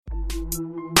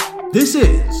This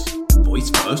is Voice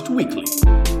First Weekly.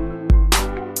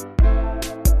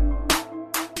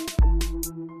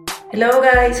 Hello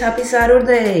guys, happy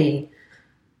Saturday!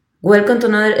 Welcome to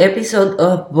another episode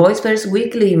of Voice First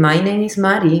Weekly. My name is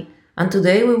Mari, and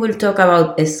today we will talk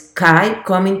about Skype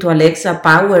coming to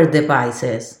Alexa-powered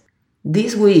devices.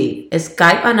 This week,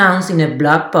 Skype announced in a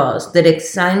blog post their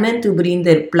excitement to bring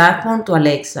their platform to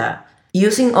Alexa.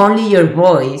 Using only your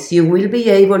voice, you will be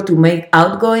able to make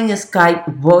outgoing Skype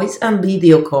voice and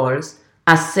video calls,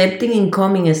 accepting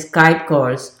incoming Skype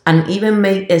calls, and even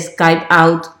make Skype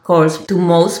out calls to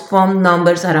most phone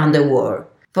numbers around the world.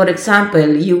 For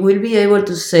example, you will be able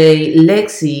to say,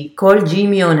 Lexi, call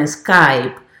Jimmy on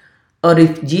Skype, or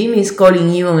if Jimmy is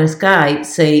calling you on Skype,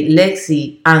 say,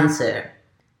 Lexi, answer.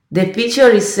 The feature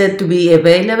is set to be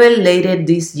available later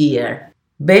this year.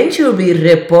 VentureBeat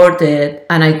reported,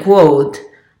 and I quote,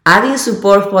 adding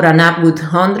support for an app with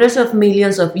hundreds of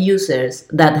millions of users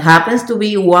that happens to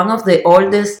be one of the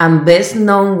oldest and best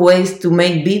known ways to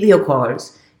make video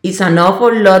calls is an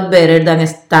awful lot better than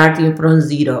starting from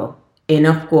zero. End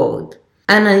of quote.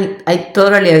 And I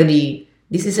totally agree.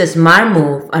 This is a smart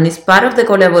move and it's part of the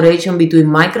collaboration between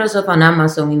Microsoft and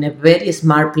Amazon in a very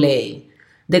smart play.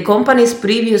 The companies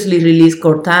previously released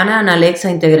Cortana and Alexa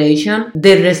integration,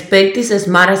 their respective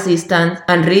smart assistants,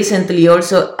 and recently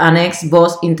also an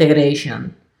Xbox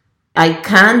integration. I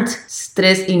can't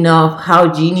stress enough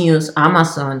how genius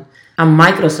Amazon and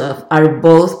Microsoft are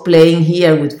both playing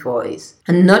here with voice.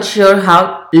 I'm not sure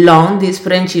how long this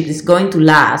friendship is going to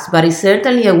last, but it's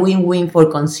certainly a win-win for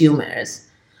consumers.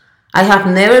 I have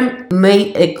never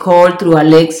made a call through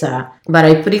Alexa, but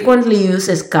I frequently use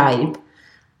Skype.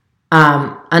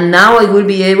 And now I will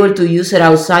be able to use it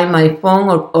outside my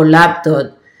phone or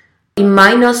laptop. It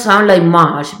might not sound like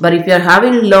much, but if you're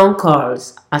having long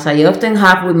calls, as I often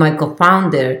have with my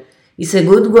co-founder, it's a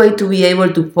good way to be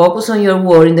able to focus on your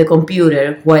work in the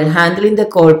computer while handling the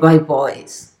call by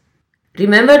voice.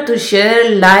 Remember to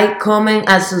share, like, comment,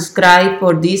 and subscribe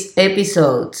for these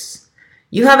episodes.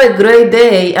 You have a great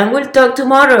day, and we'll talk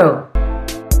tomorrow.